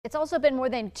It's also been more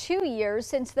than 2 years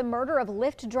since the murder of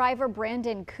Lyft driver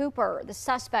Brandon Cooper. The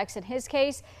suspects in his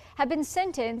case have been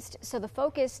sentenced, so the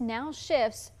focus now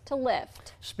shifts to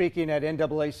Lyft. Speaking at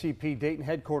NAACP Dayton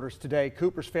headquarters today,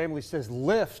 Cooper's family says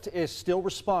Lyft is still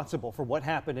responsible for what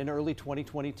happened in early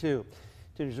 2022.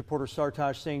 News reporter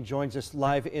Sartaj Singh joins us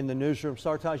live in the newsroom.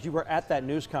 Sartaj, you were at that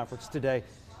news conference today.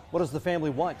 What does the family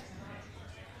want?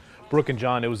 Brooke and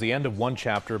John, it was the end of one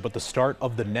chapter, but the start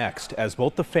of the next, as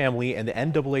both the family and the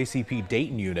NAACP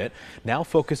Dayton unit now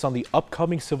focus on the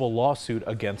upcoming civil lawsuit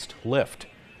against Lyft.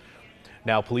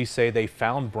 Now, police say they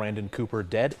found Brandon Cooper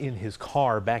dead in his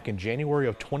car back in January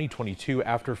of 2022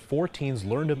 after 4 teens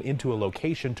lured him into a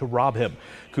location to rob him.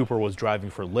 Cooper was driving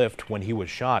for Lyft when he was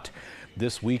shot.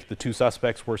 This week, the 2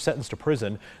 suspects were sentenced to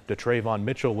prison. DeTravon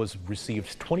Mitchell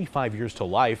received 25 years to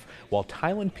life, while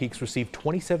Tylen Peaks received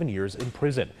 27 years in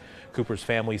prison. Cooper's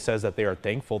family says that they are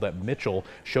thankful that Mitchell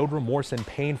showed remorse and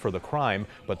pain for the crime,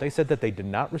 but they said that they did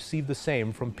not receive the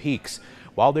same from Peaks.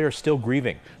 While they are still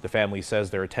grieving, the family says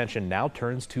their attention now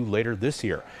turns to later this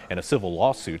year and a civil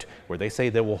lawsuit where they say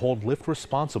they will hold Lyft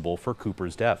responsible for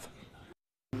Cooper's death.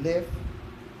 Lyft,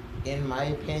 in my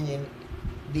opinion,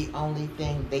 the only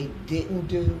thing they didn't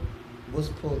do was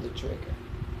pull the trigger.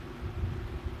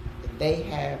 They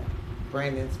have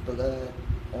Brandon's blood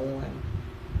on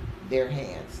their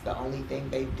hands. The only thing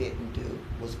they didn't do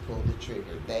was pull the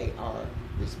trigger. They are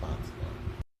responsible.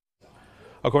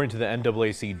 According to the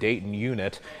NAACP Dayton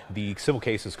unit, the civil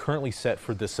case is currently set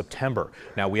for this September.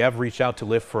 Now, we have reached out to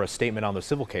Lyft for a statement on the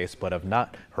civil case, but have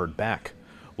not heard back.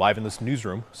 Live in this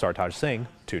newsroom, Sartaj Singh,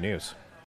 2 News.